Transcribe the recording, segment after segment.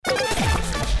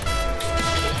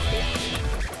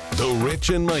The Rich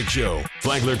and Mike Show,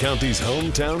 Flagler County's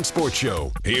hometown sports show.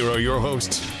 Here are your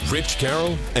hosts, Rich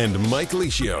Carroll and Mike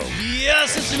Licio.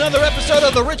 Yes, it's another episode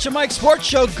of the Rich and Mike Sports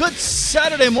Show. Good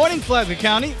Saturday morning, Flagler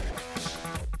County.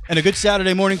 And a good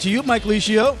Saturday morning to you, Mike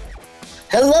Licio.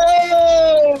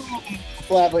 Hello,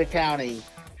 Flagler County.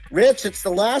 Rich, it's the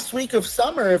last week of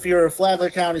summer if you're a Flagler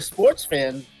County sports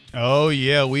fan. Oh,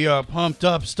 yeah, we are pumped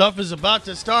up. Stuff is about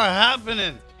to start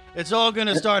happening. It's all going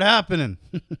to start happening.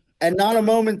 And not a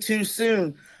moment too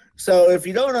soon. So if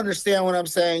you don't understand what I'm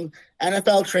saying,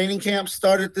 NFL training camp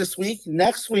started this week.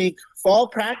 Next week, fall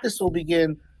practice will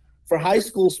begin for high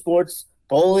school sports,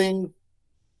 bowling,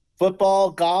 football,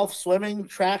 golf, swimming,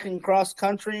 track and cross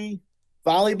country,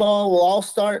 volleyball will all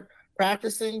start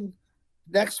practicing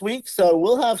next week. So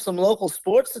we'll have some local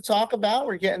sports to talk about.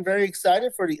 We're getting very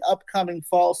excited for the upcoming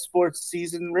fall sports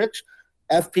season, Rich.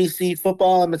 FPC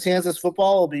football and Matanzas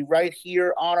football will be right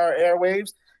here on our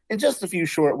airwaves in just a few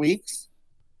short weeks.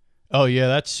 Oh, yeah,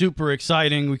 that's super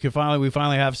exciting. We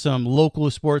finally have some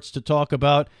local sports to talk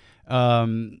about.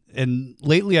 And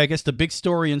lately, I guess the big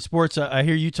story in sports, I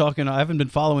hear you talking, I haven't been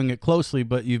following it closely,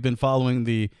 but you've been following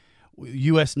the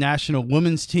U.S. national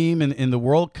women's team in the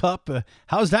World Cup.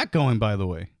 How's that going, by the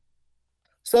way?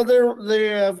 So they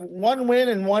have one win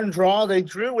and one draw. They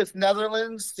drew with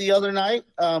Netherlands the other night.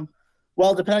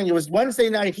 Well, depending, it was Wednesday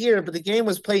night here, but the game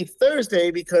was played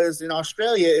Thursday because in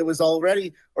Australia it was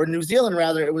already, or New Zealand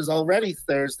rather, it was already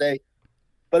Thursday.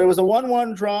 But it was a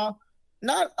 1-1 draw.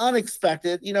 Not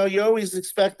unexpected. You know, you always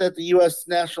expect that the U.S.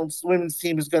 national women's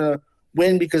team is going to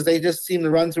win because they just seem to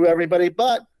run through everybody.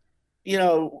 But, you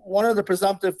know, one of the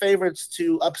presumptive favorites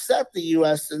to upset the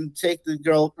U.S. and take the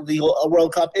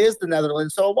World Cup is the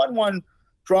Netherlands. So a 1-1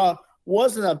 draw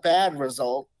wasn't a bad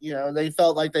result. You know, they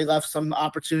felt like they left some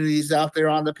opportunities out there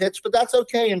on the pitch, but that's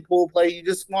okay in pool play. You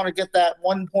just want to get that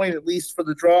 1 point at least for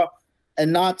the draw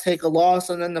and not take a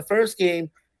loss. And then the first game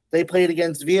they played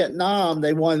against Vietnam,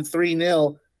 they won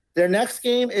 3-0. Their next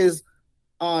game is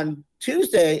on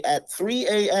Tuesday at 3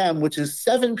 a.m., which is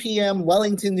 7 p.m.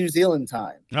 Wellington, New Zealand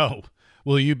time. Oh,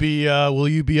 will you be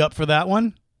up for that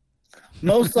one?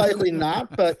 Most likely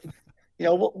not, but you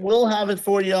know, we'll have it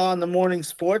for you on the morning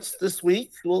sports this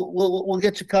week. We'll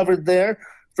get you covered there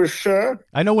for sure.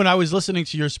 I know when I was listening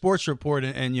to your sports report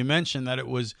and you mentioned that it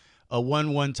was a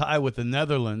 1-1 tie with the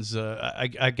Netherlands,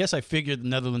 I guess I figured the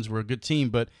Netherlands were a good team,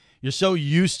 but you're so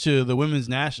used to the women's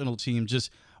national team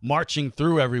just marching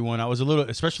through everyone. I was a little,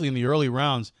 especially in the early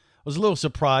rounds, I was a little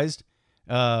surprised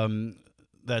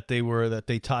that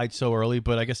they tied so early,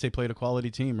 but I guess they played a quality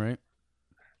team, right?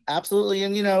 Absolutely.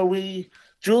 And, you know,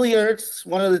 Julie Ertz,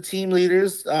 one of the team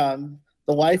leaders, the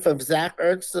wife of Zach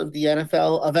Ertz of the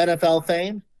NFL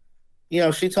fame, you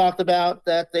know, she talked about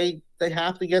that they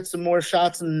have to get some more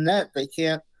shots in the net. They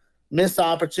can't miss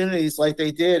opportunities like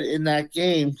they did in that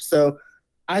game. So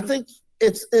I think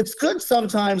it's good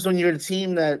sometimes when you're a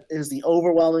team that is the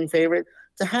overwhelming favorite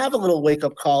to have a little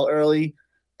wake-up call early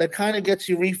that kind of gets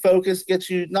you refocused, gets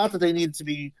you, not that they need to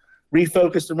be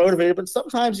refocused or motivated, but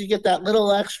sometimes you get that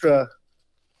little extra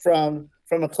from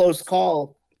a close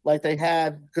call like they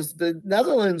had, because the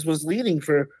Netherlands was leading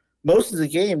for most of the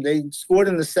game. They scored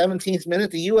in the 17th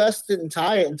minute. The U.S. didn't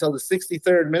tie it until the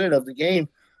 63rd minute of the game.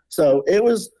 So it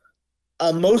was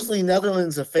a mostly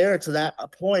Netherlands affair to that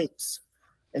point.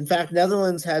 In fact,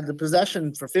 Netherlands had the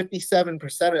possession for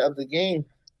 57% of the game.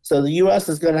 So the U.S.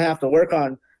 is going to have to work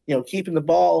on, you know, keeping the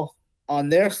ball on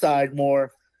their side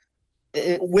more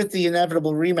with the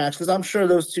inevitable rematch, because I'm sure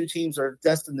those two teams are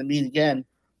destined to meet again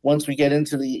once we get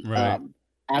into the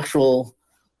actual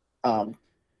quarterfinal,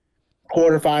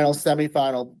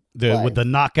 semifinal with the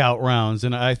knockout rounds.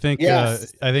 And I think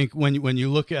yes. I think when you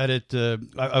look at it,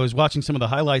 I was watching some of the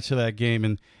highlights of that game,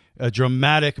 and a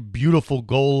dramatic, beautiful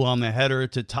goal on the header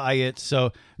to tie it.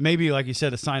 So maybe, like you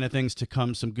said, a sign of things to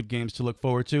come, some good games to look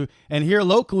forward to. And here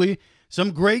locally,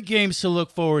 some great games to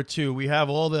look forward to. We have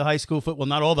all the high school football,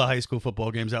 not all the high school football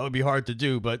games. That would be hard to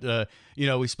do, but you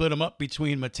know, we split them up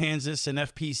between Matanzas and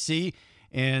FPC.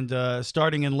 And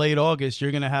starting in late August,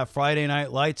 you're going to have Friday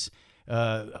Night Lights,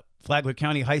 Flagler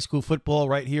County High School football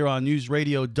right here on News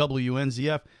Radio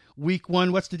WNZF. Week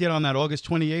 1, what's the date on that? August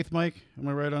 28th, Mike? Am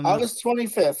I right on that? August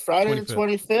 25th. Friday the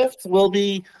 25th will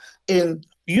be in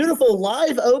beautiful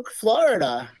Live Oak,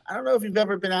 Florida. I don't know if you've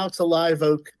ever been out to Live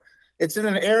Oak. It's in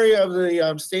an area of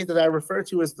the state that I refer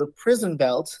to as the prison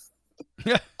belt.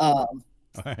 Right.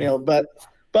 You know, but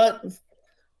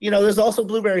you know, there's also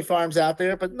blueberry farms out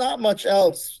there, but not much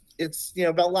else. It's, you know,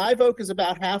 about Live Oak is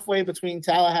about halfway between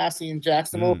Tallahassee and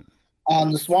Jacksonville.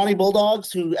 The Swanee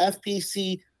Bulldogs, who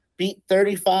FPC beat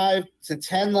 35-10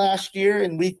 last year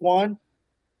in week 1,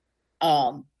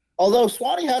 although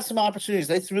Swanee had some opportunities,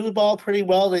 they threw the ball pretty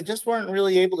well. They just weren't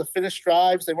really able to finish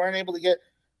drives. They weren't able to get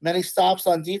many stops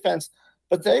on defense.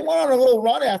 But they went on a little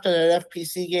run after that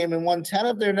FPC game and won 10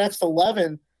 of their next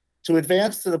 11 to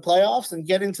advance to the playoffs and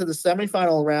get into the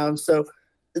semifinal round. So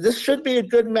this should be a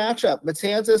good matchup.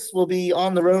 Matanzas will be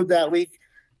on the road that week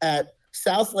at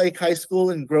South Lake High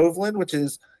School in Groveland, which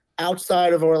is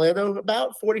outside of Orlando,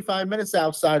 about 45 minutes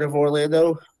outside of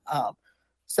Orlando.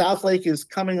 South Lake is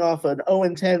coming off an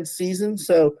 0-10 season,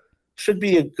 so should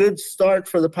be a good start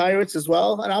for the Pirates as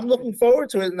well. And I'm looking forward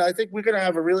to it, and I think we're going to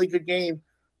have a really good game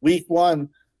week one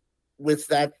with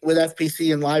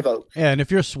FPC and Live Oak. Yeah, and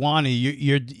if you're Swanee,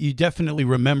 you definitely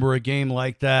remember a game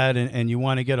like that, and you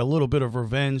want to get a little bit of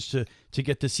revenge to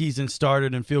get the season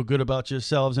started and feel good about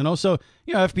yourselves. And also,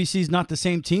 FPC is not the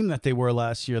same team that they were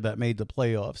last year that made the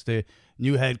playoffs. They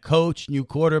new head coach, new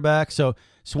quarterback. So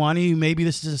Swanee, maybe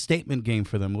this is a statement game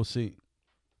for them. We'll see.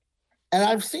 And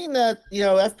I've seen that,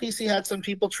 FPC had some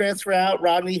people transfer out.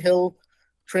 Rodney Hill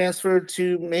transferred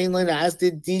to Mainland, as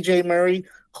did DJ Murray.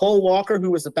 Cole Walker, who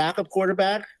was a backup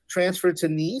quarterback, transferred to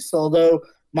Nice, although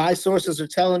my sources are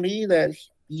telling me that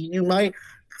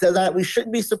that we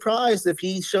shouldn't be surprised if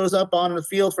he shows up on the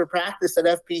field for practice at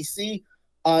FPC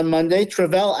on Monday.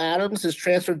 Travell Adams has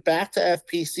transferred back to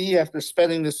FPC after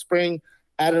spending the spring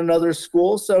at another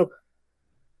school. So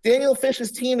Daniel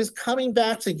Fish's team is coming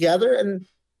back together, and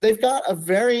they've got a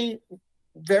very,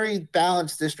 very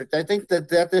balanced district. I think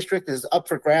that district is up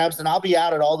for grabs, and I'll be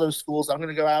out at all those schools. I'm going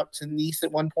to go out to Nice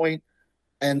at one point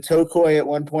and Tokoi at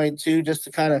one point too, just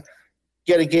to kind of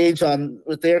get a gauge on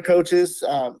with their coaches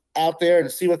out there to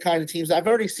see what kind of teams. I've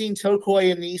already seen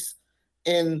Tokoi and Nice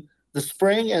in the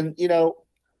spring, and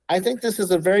I think this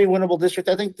is a very winnable district.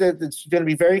 I think that it's going to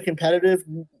be very competitive.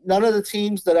 None of the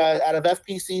teams that out of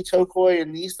FPC, Tokoi,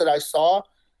 and Nice that I saw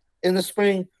in the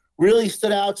spring really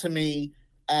stood out to me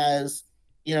as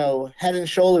head and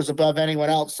shoulders above anyone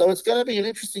else. So it's going to be an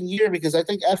interesting year because I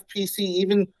think FPC,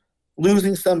 even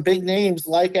losing some big names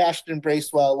like Ashton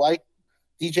Bracewell, like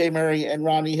DJ Murray and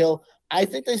Ronnie Hill, I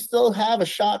think they still have a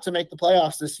shot to make the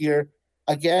playoffs this year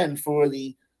again for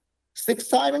the sixth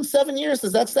time in 7 years.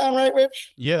 Does that sound right,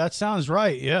 Rich? Yeah, that sounds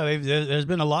right. Yeah, there's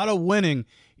been a lot of winning,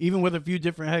 even with a few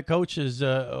different head coaches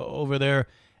over there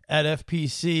at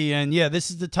FPC. And yeah,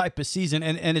 this is the type of season,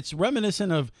 and it's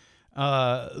reminiscent of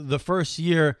the first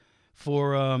year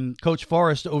for Coach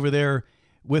Forrest over there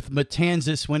with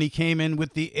Matanzas when he came in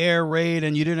with the air raid,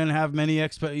 and you didn't have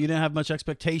much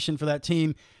expectation for that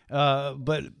team.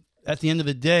 But at the end of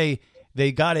the day,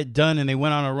 they got it done, and they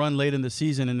went on a run late in the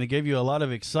season, and they gave you a lot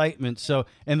of excitement. So,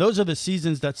 and those are the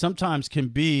seasons that sometimes can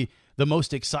be the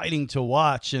most exciting to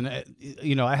watch. And,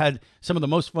 I had some of the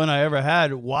most fun I ever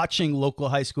had watching local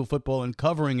high school football and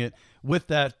covering it with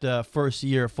that first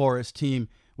year Forest team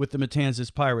with the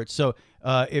Matanzas Pirates. So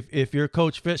if you're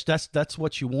Coach Fish, that's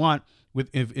what you want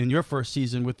in your first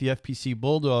season with the FPC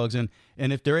Bulldogs. And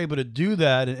if they're able to do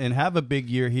that and have a big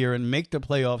year here and make the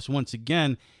playoffs once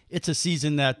again, it's a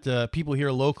season that people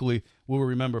here locally will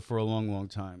remember for a long, long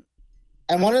time.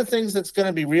 And one of the things that's going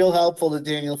to be real helpful to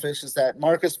Daniel Fish is that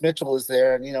Marcus Mitchell is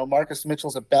there. And, Marcus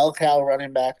Mitchell's a bell cow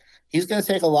running back. He's going to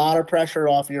take a lot of pressure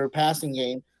off your passing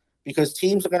game because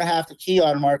teams are going to have to key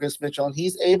on Marcus Mitchell. And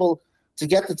he's able to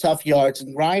get the tough yards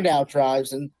and grind out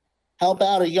drives and help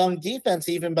out a young defense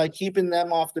even by keeping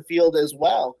them off the field as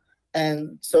well.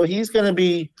 And so he's going to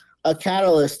be a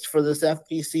catalyst for this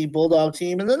FPC Bulldog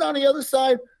team. And then on the other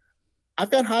side, I've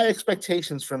got high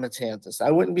expectations for Matanzas.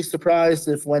 I wouldn't be surprised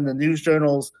if when the News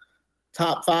Journal's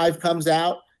top 5 comes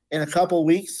out in a couple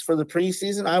weeks for the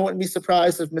preseason, I wouldn't be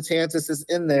surprised if Matanzas is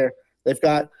in there. They've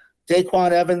got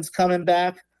Daquan Evans coming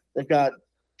back. They've got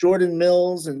Jordan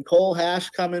Mills and Cole Hash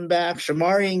coming back.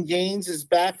 Shamarian Gaines is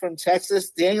back from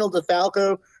Texas. Daniel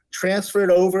DeFalco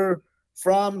transferred over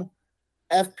from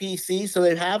FPC, so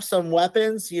they have some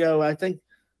weapons. I think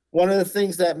one of the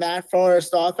things that Matt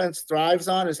Forrest offense thrives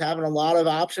on is having a lot of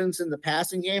options in the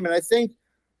passing game, and I think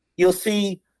you'll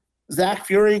see Zach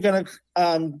Fury going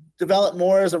to develop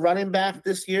more as a running back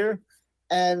this year,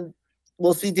 and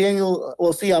we'll see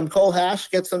Cole Hash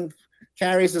get some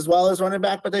carries as well as running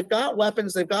back, but they've got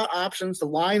weapons, they've got options. The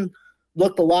line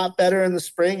looked a lot better in the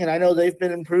spring, and I know they've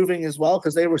been improving as well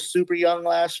because they were super young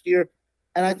last year.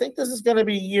 And I think this is going to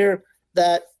be a year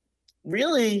that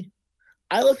really,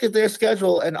 I look at their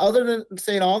schedule, and other than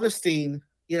St. Augustine,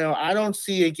 I don't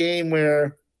see a game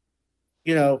where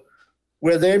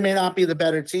they may not be the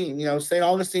better team. St.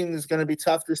 Augustine is going to be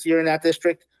tough this year in that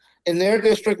district. In their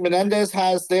district, Menendez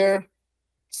has their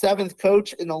 7th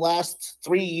coach in the last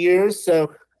 3 years.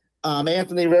 So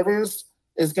Anthony Rivers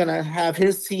is going to have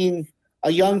his team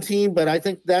a young team, but I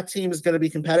think that team is going to be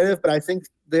competitive. But I think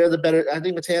they're the better. I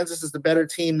think Matanzas is the better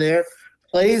team there.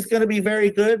 Clay is going to be very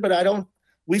good, but I don't.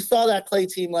 We saw that Clay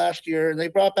team last year, and they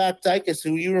brought back Dykus,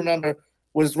 who you remember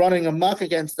was running amok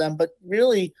against them. But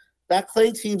really, that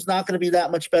Clay team's not going to be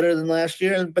that much better than last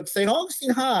year. But St.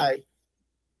 Augustine High,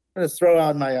 I'm going to throw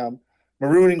out my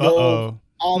maroon and gold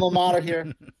alma mater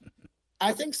here.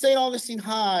 I think St. Augustine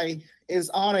High is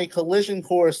on a collision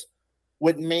course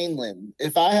with Mainland.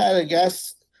 If I had a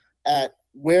guess at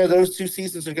where those two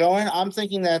seasons are going, I'm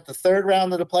thinking that the third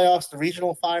round of the playoffs, the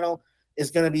regional final,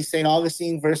 is going to be St.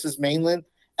 Augustine versus Mainland.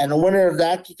 And the winner of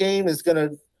that game is going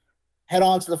to head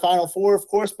on to the Final Four, of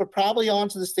course, but probably on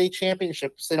to the state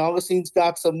championship. St. Augustine's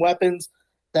got some weapons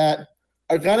that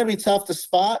are going to be tough to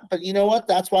spot, but you know what?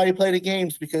 That's why you play the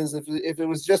games, because if it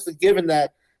was just a given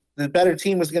that the better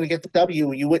team was going to get the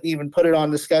W, you wouldn't even put it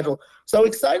on the schedule. So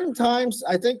exciting times.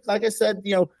 I think, like I said,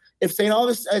 if St.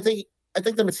 Augustine, I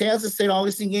think the Matanzas St.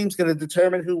 Augustine game is going to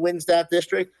determine who wins that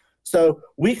district. So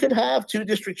we could have 2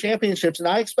 district championships, and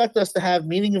I expect us to have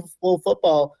meaningful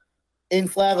football in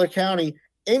Flagler County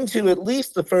into at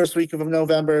least the first week of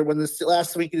November when the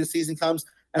last week of the season comes.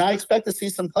 And I expect to see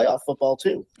some playoff football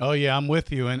too. Oh, yeah, I'm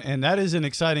with you. And that is an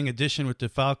exciting addition with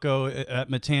DeFalco at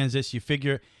Matanzas. You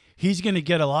figure he's going to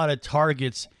get a lot of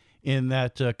targets in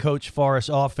that Coach Forrest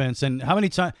offense. And how many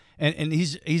times – and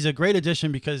he's a great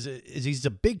addition because he's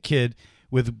a big kid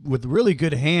with really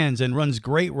good hands and runs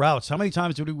great routes. How many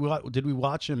times did we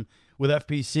watch him with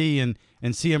FPC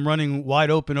and see him running wide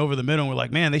open over the middle? And we're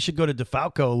like, man, they should go to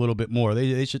DeFalco a little bit more.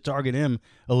 They should target him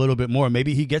a little bit more.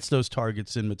 Maybe he gets those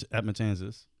targets at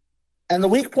Matanzas. And the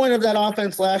weak point of that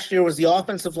offense last year was the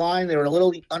offensive line. They were a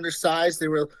little undersized. They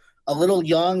were a little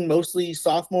young, mostly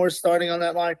sophomores starting on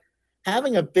that line.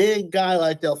 Having a big guy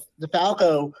like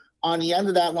DeFalco on the end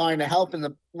of that line to help in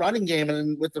the running game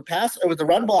and with the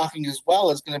run blocking as well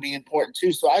is going to be important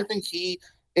too. So I think he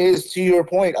is, to your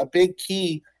point, a big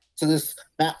key to this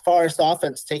Matt Forrest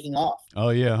offense taking off. Oh,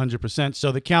 yeah, 100%.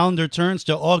 So the calendar turns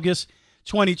to August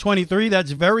 2023.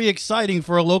 That's very exciting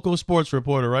for a local sports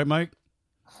reporter, right, Mike?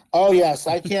 Oh, yes.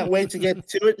 I can't wait to get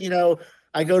to it.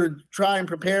 I go to try and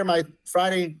prepare my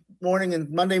Friday morning and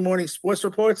Monday morning sports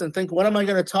reports and think, what am I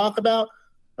going to talk about?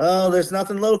 Oh, there's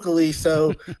nothing locally,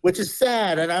 so which is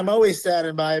sad, and I'm always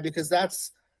saddened by it because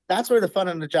that's where the fun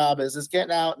of the job is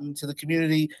getting out into the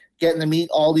community, getting to meet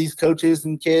all these coaches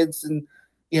and kids and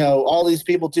all these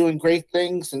people doing great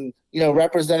things and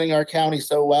representing our county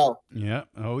so well. Yeah.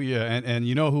 Oh, yeah. And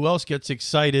you know who else gets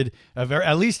excited?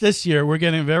 At least this year, we're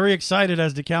getting very excited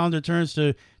as the calendar turns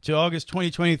to August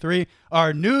 2023.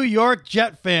 Our New York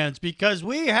Jet fans, because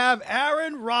we have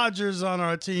Aaron Rodgers on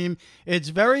our team. It's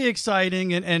very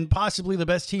exciting and possibly the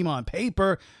best team on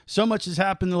paper. So much has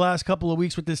happened the last couple of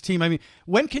weeks with this team. I mean,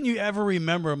 when can you ever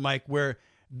remember, Mike, where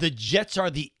the Jets are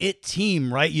the it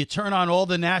team, right? You turn on all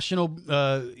the national,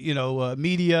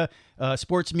 media,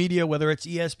 sports media, whether it's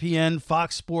ESPN,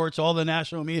 Fox Sports, all the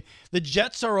national media. The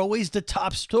Jets are always the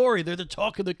top story. They're the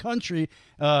talk of the country.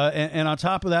 And on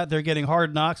top of that, they're getting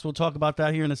hard knocks. We'll talk about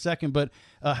that here in a second. But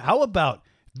how about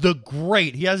the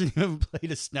great, he hasn't even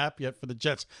played a snap yet for the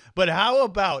Jets, but how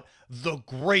about the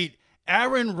great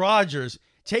Aaron Rodgers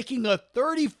taking a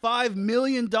 $35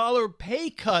 million pay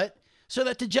cut so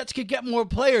that the Jets could get more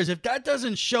players? If that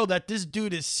doesn't show that this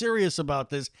dude is serious about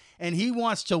this and he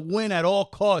wants to win at all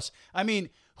costs, I mean,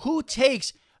 who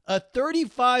takes a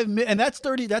and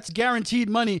that's guaranteed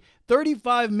money,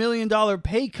 $35 million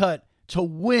pay cut to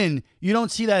win? You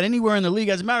don't see that anywhere in the league.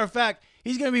 As a matter of fact,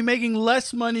 he's going to be making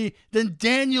less money than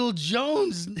Daniel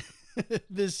Jones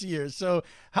this year. So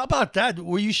how about that?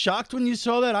 Were you shocked when you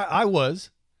saw that? I was.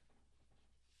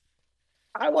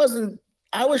 I wasn't.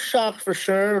 I was shocked for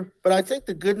sure, but I think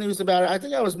the good news about it, I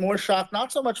think I was more shocked,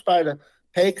 not so much by the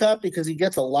pay cut because he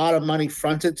gets a lot of money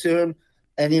fronted to him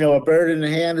and, a bird in the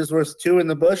hand is worth 2 in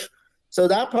the bush. So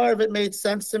that part of it made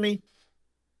sense to me.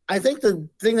 I think the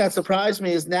thing that surprised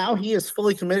me is now he is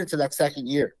fully committed to that second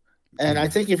year. And I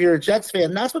think if you're a Jets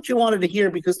fan, that's what you wanted to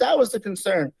hear because that was the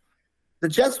concern. The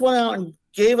Jets went out and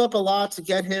gave up a lot to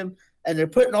get him, and they're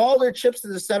putting all their chips to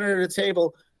the center of the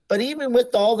table. But even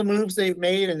with all the moves they've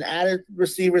made and added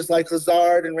receivers like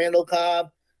Lazard and Randall Cobb,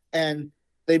 and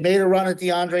they made a run at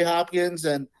DeAndre Hopkins,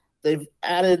 and they've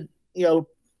added, to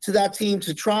that team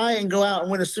to try and go out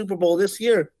and win a Super Bowl this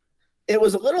year, it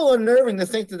was a little unnerving to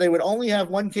think that they would only have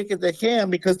one kick at the can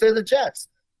because they're the Jets.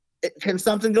 Can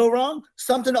something go wrong?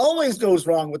 Something always goes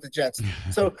wrong with the Jets.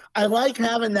 So I like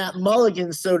having that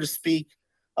mulligan, so to speak,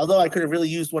 although I could have really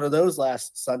used one of those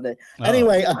last Sunday.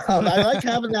 Anyway, I like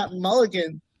having that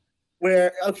mulligan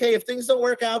where, okay, if things don't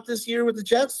work out this year with the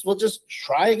Jets, we'll just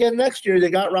try again next year.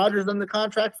 They got Rodgers on the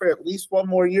contract for at least one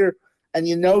more year, and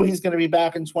he's going to be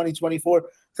back in 2024.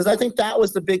 Because I think that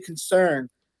was the big concern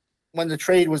when the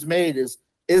trade was made is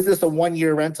this a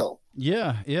one-year rental?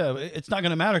 Yeah. It's not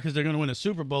going to matter because they're going to win a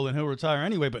Super Bowl and he'll retire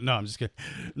anyway. But no, I'm just kidding.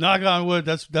 Knock on wood.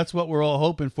 That's what we're all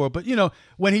hoping for. But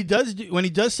when he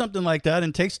does something like that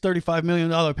and takes $35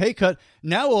 million pay cut,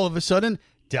 now all of a sudden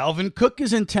Dalvin Cook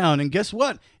is in town, and guess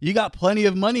what? You got plenty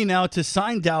of money now to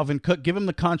sign Dalvin Cook, give him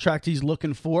the contract he's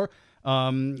looking for,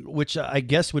 which I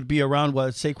guess would be around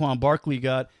what Saquon Barkley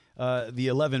got, the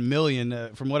 $11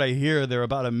 million. From what I hear, they're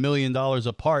about $1 million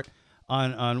apart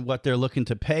on what they're looking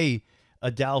to pay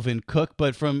a Dalvin Cook.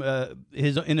 But from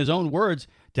in his own words,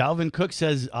 Dalvin Cook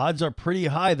says odds are pretty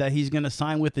high that he's going to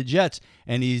sign with the Jets,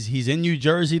 and he's in New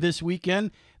Jersey this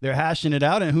weekend. They're hashing it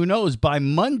out, and who knows, by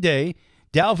Monday,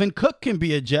 Dalvin Cook can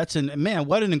be a Jets. And man,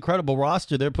 what an incredible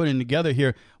roster they're putting together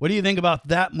here. What do you think about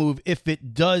that move if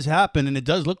it does happen? And it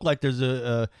does look like there's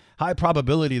a high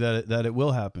probability that it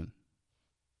will happen.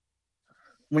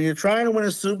 When you're trying to win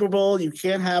a Super Bowl, you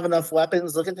can't have enough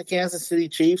weapons. Look at the Kansas City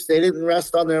Chiefs. They didn't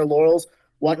rest on their laurels.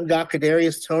 Went and got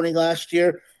Kadarius Toney last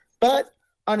year. But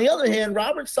on the other hand,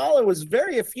 Robert Saleh was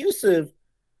very effusive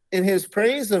in his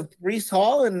praise of Breece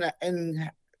Hall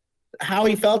and how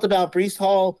he felt about Breece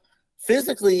Hall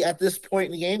physically at this point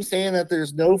in the game, saying that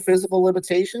there's no physical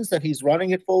limitations, that he's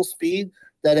running at full speed,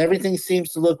 that everything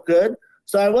seems to look good.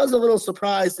 So I was a little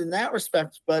surprised in that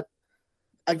respect. But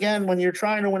again, when you're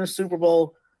trying to win a Super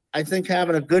Bowl, I think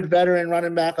having a good veteran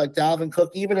running back like Dalvin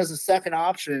Cook, even as a second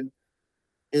option,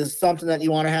 is something that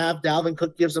you want to have. Dalvin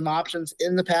Cook gives them options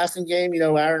in the passing game.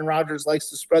 Aaron Rodgers likes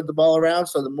to spread the ball around,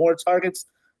 so the more targets,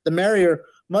 the merrier.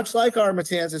 Much like our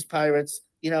Matanzas Pirates,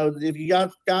 if you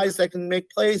got guys that can make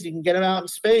plays, you can get them out in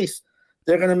space,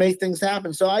 they're going to make things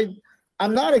happen. So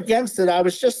I'm not against it. I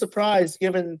was just surprised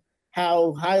given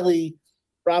how highly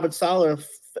Robert Saleh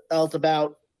felt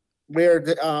about where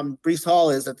Breece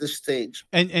Hall is at this stage.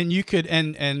 And you could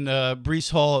and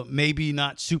Breece Hall maybe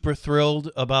not super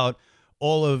thrilled about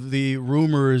all of the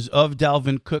rumors of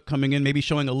Dalvin Cook coming in, maybe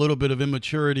showing a little bit of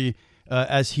immaturity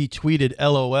as he tweeted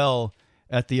LOL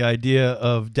at the idea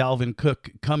of Dalvin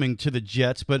Cook coming to the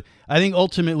Jets. But I think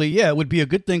ultimately, it would be a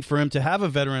good thing for him to have a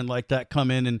veteran like that come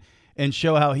in and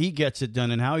show how he gets it done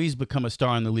and how he's become a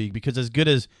star in the league. Because as good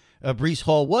as Breece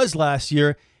Hall was last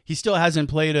year, he still hasn't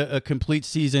played a complete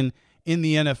season in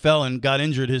the NFL and got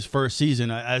injured his first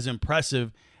season, as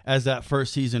impressive as that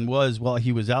first season was while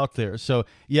he was out there. So,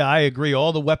 I agree.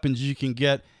 All the weapons you can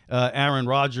get, Aaron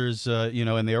Rodgers,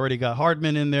 and they already got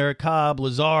Hardman in there, Cobb,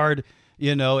 Lazard,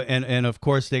 and of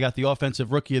course they got the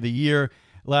Offensive Rookie of the Year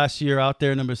last year out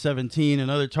there, number 17,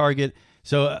 another target.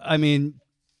 So, I mean,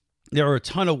 there are a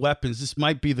ton of weapons. This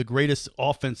might be the greatest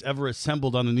offense ever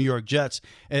assembled on the New York Jets.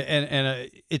 And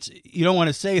it's, you don't want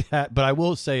to say that, but I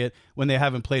will say it when they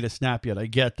haven't played a snap yet. I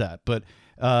get that. But,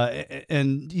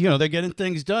 they're getting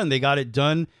things done. They got it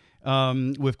done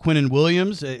with Quinnen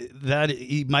Williams. That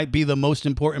he might be the most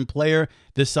important player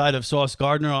this side of Sauce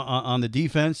Gardner on the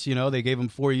defense. They gave him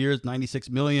 4 years, $96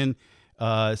 million.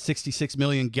 $66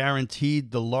 million guaranteed,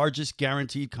 the largest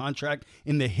guaranteed contract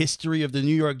in the history of the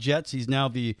New York Jets. He's now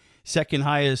the second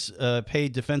highest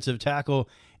paid defensive tackle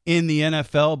in the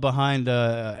NFL behind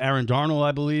Aaron Darnold,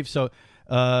 I believe. So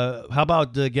how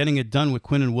about getting it done with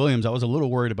Quinnen Williams? I was a little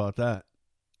worried about that.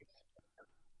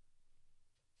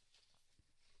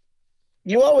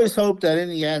 You always hope that in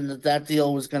the end that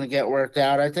deal was going to get worked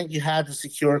out. I think you had to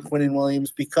secure Quinnen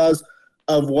Williams because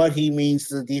of what he means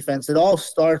to the defense. It all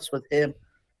starts with him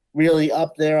really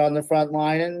up there on the front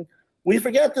line. And we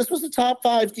forget this was the top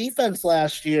 5 defense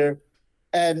last year.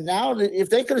 And now if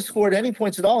they could have scored any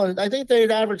points at all, and I think they had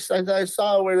averaged, I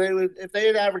saw where if they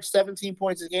had averaged 17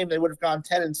 points a game, they would have gone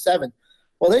 10-7.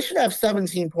 Well, they should have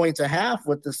 17 points a half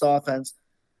with this offense.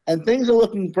 And things are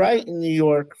looking bright in New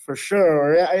York for sure,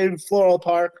 or in Floral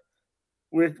Park,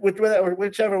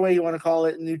 whichever way you want to call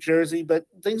it, in New Jersey. But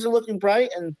things are looking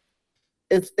bright, and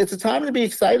it's a time to be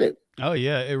excited. Oh,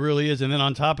 yeah, it really is. And then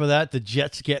on top of that, the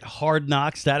Jets get Hard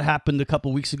Knocks. That happened a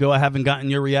couple weeks ago. I haven't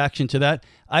gotten your reaction to that.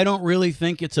 I don't really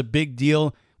think it's a big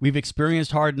deal. We've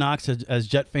experienced Hard Knocks as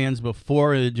Jet fans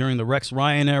before during the Rex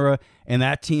Ryan era, and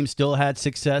that team still had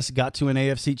success, got to an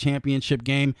AFC championship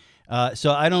game.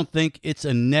 So I don't think it's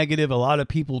a negative. A lot of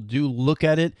people do look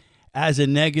at it as a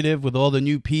negative with all the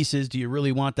new pieces. Do you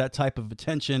really want that type of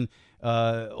attention?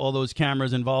 All those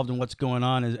cameras involved in what's going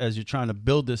on as you're trying to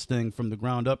build this thing from the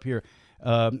ground up here.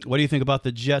 What do you think about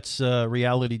the Jets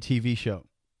reality TV show?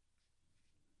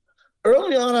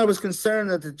 Early on, I was concerned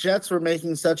that the Jets were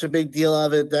making such a big deal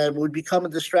of it that it would become a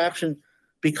distraction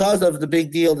because of the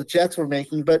big deal the Jets were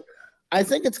making. But I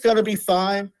think it's going to be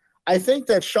fine. I think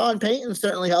that Sean Payton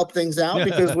certainly helped things out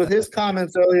because with his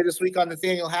comments earlier this week on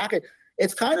Nathaniel Hackett,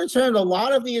 it's kind of turned a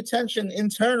lot of the attention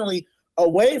internally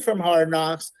away from Hard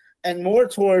Knocks and more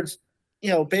towards,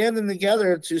 banding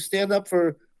together to stand up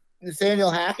for Nathaniel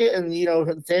Hackett. And,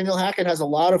 Nathaniel Hackett has a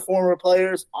lot of former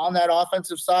players on that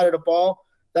offensive side of the ball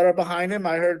that are behind him.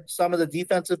 I heard some of the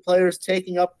defensive players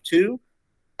taking up too.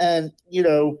 And,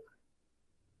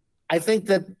 I think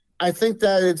that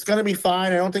it's going to be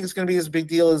fine. I don't think it's going to be as big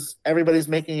deal as everybody's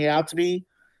making it out to be.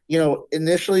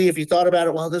 Initially, if you thought about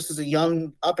it, well, this is a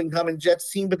young up-and-coming Jets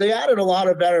team, but they added a lot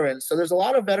of veterans. So there's a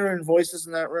lot of veteran voices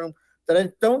in that room that I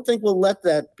don't think will let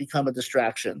that become a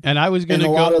distraction. And I was going to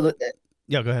go –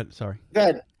 yeah, go ahead. Sorry. Go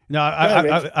ahead. No,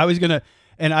 I was going to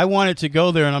 – and I wanted to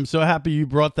go there, and I'm so happy you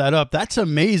brought that up. That's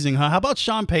amazing, huh? How about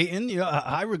Sean Payton? A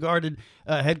high-regarded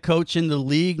head coach in the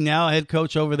league, now head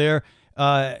coach over there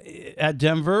at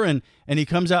Denver, and he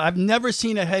comes out. I've never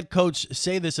seen a head coach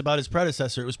say this about his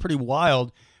predecessor. It was pretty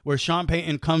wild, where Sean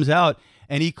Payton comes out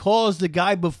and he calls the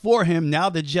guy before him, now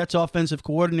the Jets offensive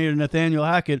coordinator, Nathaniel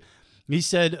Hackett. He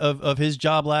said of his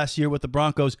job last year with the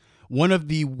Broncos, one of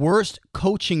the worst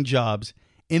coaching jobs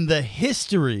in the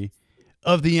history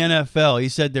of the NFL. He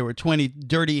said there were 20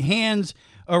 dirty hands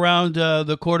around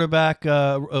the quarterback,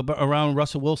 around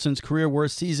Russell Wilson's career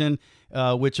worst season,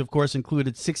 which, of course,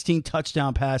 included 16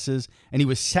 touchdown passes, and he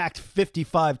was sacked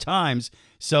 55 times.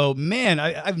 So, man,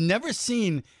 I've never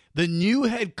seen the new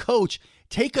head coach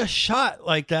take a shot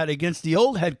like that against the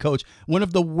old head coach, one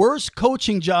of the worst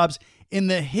coaching jobs in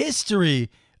the history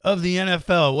of the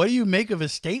NFL. What do you make of a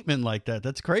statement like that?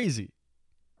 That's crazy.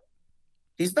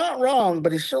 He's not wrong,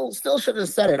 but he still should have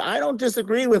said it. I don't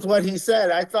disagree with what he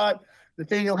said. I thought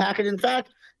Nathaniel Hackett, in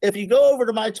fact, if you go over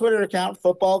to my Twitter account,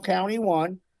 Football County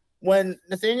 1, when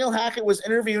Nathaniel Hackett was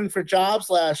interviewing for jobs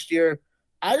last year,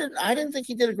 I didn't think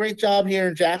he did a great job here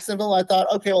in Jacksonville. I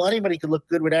thought, okay, well, anybody could look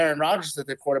good with Aaron Rodgers at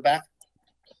their quarterback.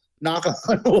 Knock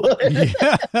on wood.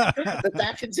 Yeah.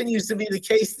 that continues to be the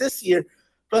case this year.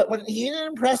 But he didn't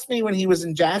impress me when he was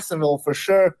in Jacksonville for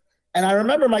sure. And I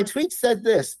remember my tweet said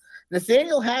this: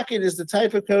 Nathaniel Hackett is the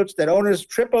type of coach that owners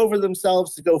trip over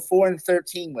themselves to go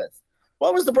 4-13 with.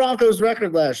 What was the Broncos'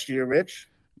 record last year, Rich?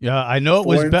 Yeah, I know it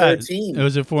was bad. 13. It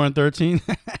was at 4-13.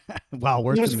 Wow,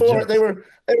 worse than the Jets. They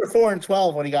were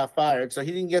 4-12 when he got fired, so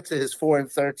he didn't get to his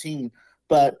 4-13.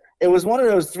 But it was one of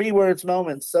those 3 words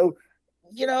moments. So,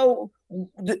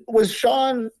 was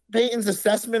Sean Payton's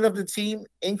assessment of the team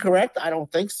incorrect? I don't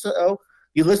think so.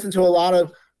 You listen to a lot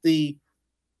of the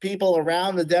people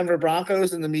around the Denver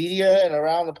Broncos and the media and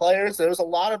around the players. There was a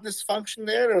lot of dysfunction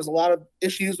there. There was a lot of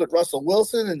issues with Russell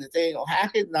Wilson and Nathaniel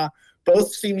Hackett,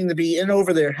 both seeming to be in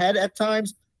over their head at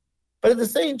times. But at the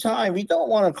same time, we don't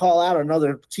want to call out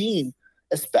another team,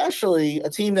 especially a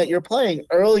team that you're playing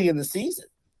early in the season.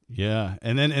 Yeah,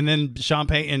 and then Sean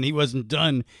Payton, he wasn't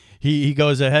done. He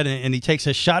goes ahead and he takes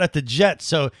a shot at the Jets.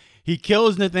 So he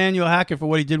kills Nathaniel Hackett for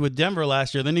what he did with Denver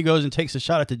last year. Then he goes and takes a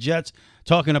shot at the Jets,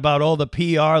 talking about all the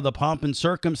PR, the pomp and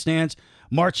circumstance,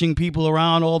 marching people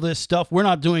around, all this stuff. We're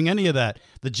not doing any of that.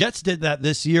 The Jets did that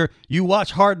this year. You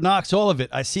watch Hard Knocks, all of it.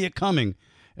 I see it coming.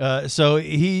 So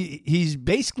he's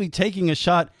basically taking a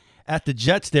shot at the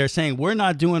Jets there, saying we're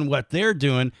not doing what they're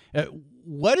doing.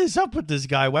 What is up with this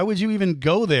guy? Why would you even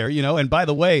go there? And by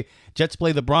the way, Jets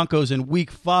play the Broncos in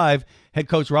Week 5. Head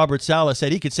coach Robert Saleh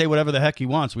said he could say whatever the heck he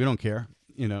wants. We don't care.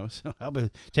 So I'll be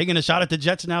taking a shot at the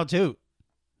Jets now too.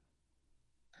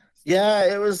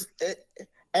 Yeah,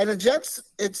 and the Jets,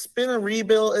 it's been a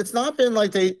rebuild. It's not been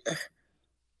like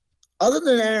other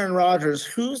than Aaron Rodgers,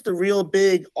 who's the real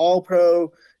big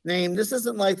all-pro name? This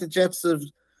isn't like the Jets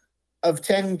of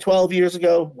 10, 12 years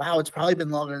ago. Wow, it's probably been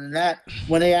longer than that.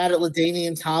 When they added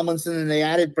LaDainian Tomlinson and they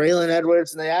added Braylon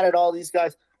Edwards and they added all these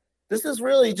guys. This is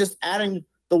really just adding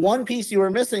the one piece you were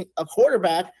missing, a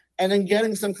quarterback, and then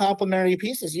getting some complementary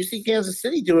pieces. You see Kansas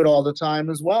City do it all the time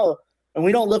as well. And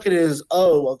we don't look at it as,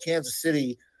 Kansas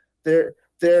City, they're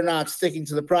not sticking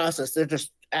to the process. They're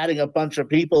just adding a bunch of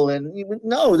people. And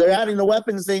no, they're adding the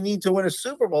weapons they need to win a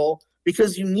Super Bowl,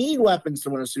 because you need weapons to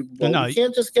win a Super Bowl. No, you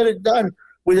can't just get it done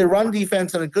with a run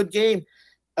defense and a good game,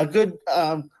 a good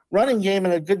running game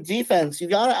and a good defense. You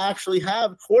got to actually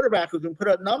have a quarterback who can put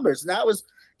up numbers. And that was,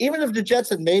 even if the Jets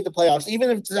had made the playoffs, even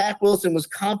if Zach Wilson was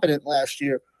competent last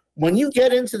year, when you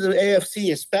get into the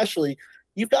AFC especially,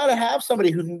 you've got to have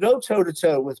somebody who can go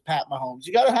toe-to-toe with Pat Mahomes.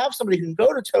 You got to have somebody who can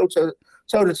go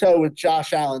toe-to-toe with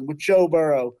Josh Allen, with Joe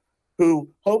Burrow, who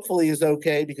hopefully is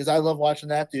okay, because I love watching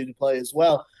that dude play as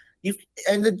well.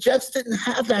 And the Jets didn't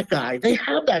have that guy. They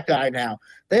have that guy now.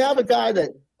 They have a guy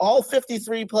that all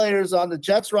 53 players on the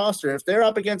Jets roster, if they're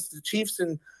up against the Chiefs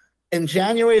in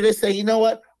January, they say, you know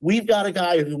what, we've got a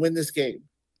guy who can win this game.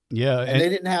 Yeah, and they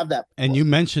didn't have that before. And you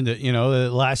mentioned it,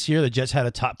 last year the Jets had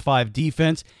a top 5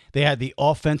 defense. They had the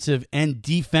offensive and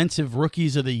defensive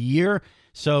rookies of the year.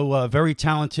 So very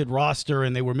talented roster,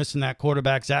 and they were missing that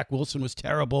quarterback. Zach Wilson was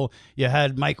terrible. You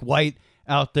had Mike White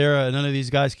out there. None of these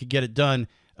guys could get it done.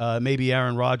 Maybe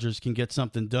Aaron Rodgers can get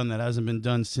something done that hasn't been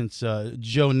done since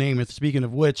Joe Namath. Speaking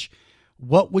of which,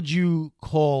 what would you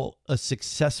call a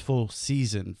successful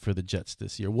season for the Jets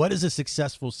this year? What is a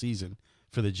successful season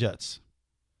for the Jets?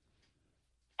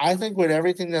 I think with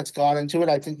everything that's gone into it,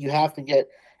 I think you have to get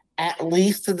at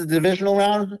least to the divisional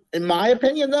round. In my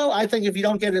opinion, though, I think if you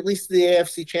don't get at least to the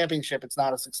AFC Championship, it's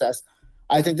not a success.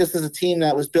 I think this is a team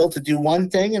that was built to do one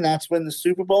thing, and that's win the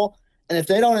Super Bowl. And if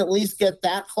they don't at least get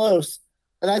that close,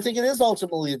 then I think it is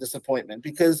ultimately a disappointment,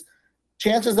 because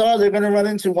chances are they're going to run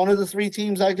into one of the 3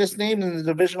 teams I just named in the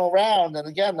divisional round. And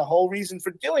again, the whole reason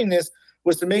for doing this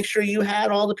was to make sure you had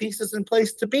all the pieces in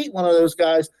place to beat one of those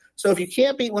guys. So if you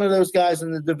can't beat one of those guys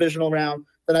in the divisional round,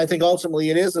 then I think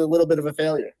ultimately it is a little bit of a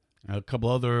failure. A couple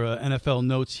other NFL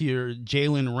notes here.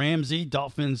 Jalen Ramsey,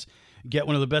 Dolphins get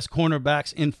one of the best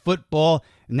cornerbacks in football,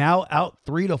 now out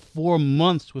 3 to 4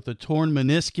 months with a torn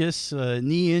meniscus,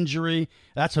 knee injury.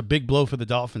 That's a big blow for the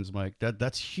Dolphins, Mike.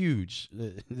 That's huge,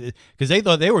 because they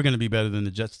thought they were going to be better than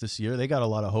the Jets this year. They got a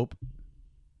lot of hope.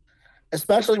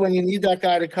 Especially when you need that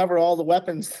guy to cover all the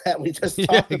weapons that we just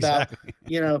talked about,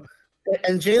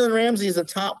 And Jalen Ramsey is a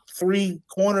top 3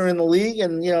 corner in the league.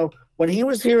 And, when he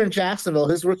was here in Jacksonville,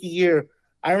 his rookie year,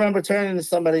 I remember turning to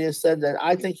somebody and said that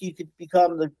I think he could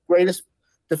become the greatest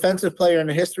defensive player in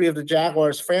the history of the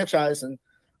Jaguars franchise. And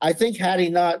I think had he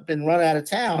not been run out of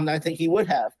town, I think he would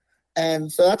have.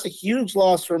 And so that's a huge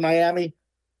loss for Miami.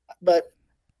 But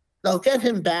they'll get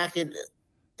him back, and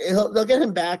they'll get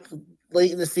him back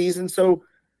late in the season. So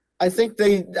I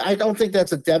don't think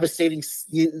that's a devastating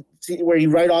where you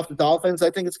write off the Dolphins.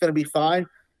 I think it's going to be fine.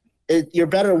 You're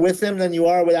better with him than you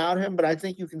are without him, but I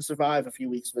think you can survive a few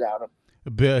weeks without him.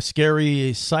 A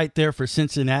scary sight there for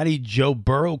Cincinnati. Joe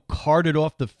Burrow carted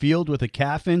off the field with a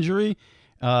calf injury.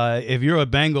 If you're a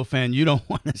Bengal fan, you don't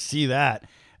want to see that.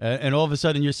 And all of a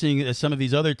sudden you're seeing some of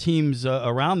these other teams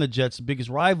around the Jets, biggest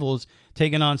rivals,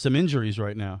 taking on some injuries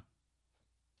right now.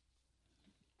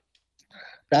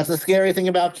 That's the scary thing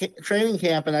about training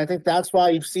camp, and I think that's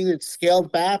why you've seen it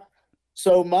scaled back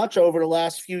so much over the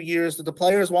last few years, that the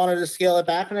players wanted to scale it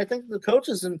back, and I think the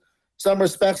coaches in some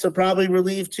respects are probably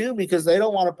relieved too, because they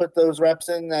don't want to put those reps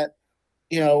in that,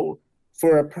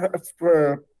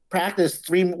 for practice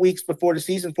 3 weeks before the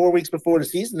season, 4 weeks before the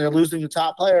season, they're losing the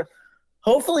top player.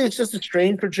 Hopefully it's just a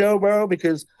strain for Joe Burrow,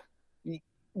 because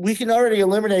we can already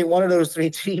eliminate one of those 3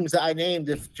 teams I named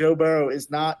if Joe Burrow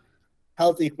is not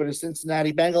healthy for the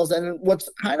Cincinnati Bengals. And what's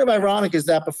kind of ironic is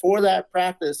that before that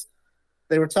practice,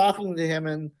 they were talking to him,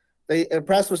 and the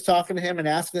press was talking to him and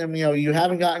asking him, you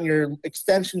haven't gotten your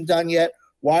extension done yet.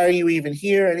 Why are you even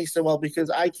here? And he said, well, because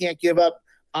I can't give up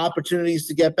opportunities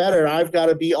to get better. I've got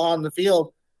to be on the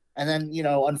field. And then,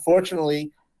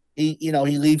 unfortunately, he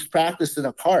leaves practice in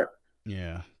a cart.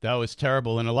 Yeah, that was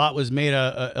terrible. And a lot was made.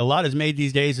 A lot is made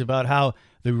these days about how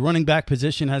the running back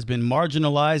position has been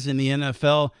marginalized in the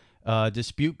NFL.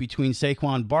 Dispute between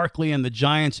Saquon Barkley and the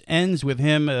Giants ends with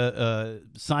him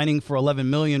signing for $11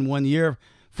 million 1 year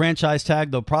franchise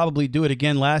tag. They'll probably do it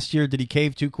again. Last year, did he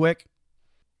cave too quick?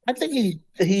 I think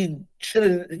he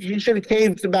should have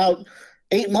caved about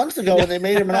 8 months ago when they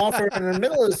made him an offer in the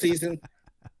middle of the season.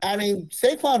 I mean,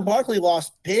 Saquon Barkley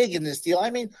lost big in this deal. I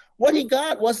mean, what he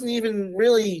got wasn't even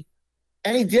really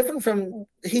any different from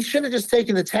 – he should have just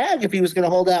taken the tag if he was going to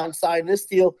hold out and sign this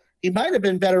deal. He might have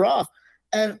been better off.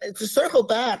 And to circle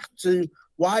back to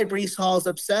why Breece Hall's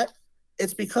upset,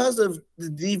 it's because of the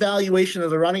devaluation of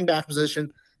the running back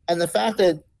position and the fact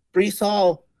that Breece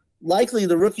Hall, likely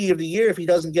the rookie of the year if he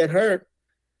doesn't get hurt,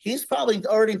 he's probably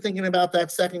already thinking about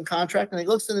that second contract. And he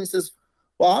looks at it and he says,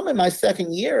 well, I'm in my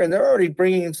second year and they're already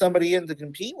bringing somebody in to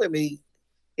compete with me.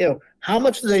 How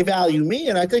much do they value me?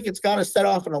 And I think it's got to set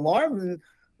off an alarm. And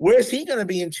where's he going to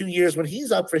be in 2 years when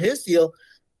he's up for his deal?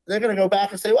 They're going to go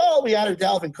back and say, well, we added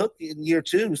Dalvin Cook in year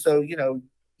 2, so,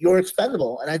 you're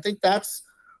expendable. And I think that's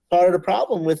part of the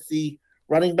problem with the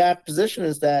running back position,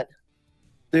 is that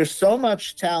there's so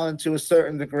much talent to a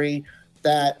certain degree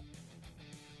that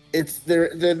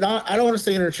they're not, I don't want to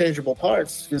say interchangeable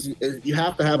parts, because you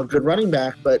have to have a good running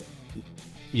back, but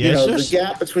the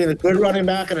gap between a good running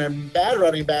back and a bad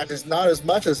running back is not as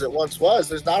much as it once was.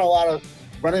 There's not a lot of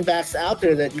running backs out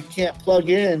there that you can't plug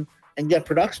in and get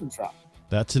production from.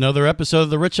 That's another episode of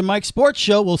the Rich and Mike Sports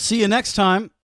Show. We'll see you next time.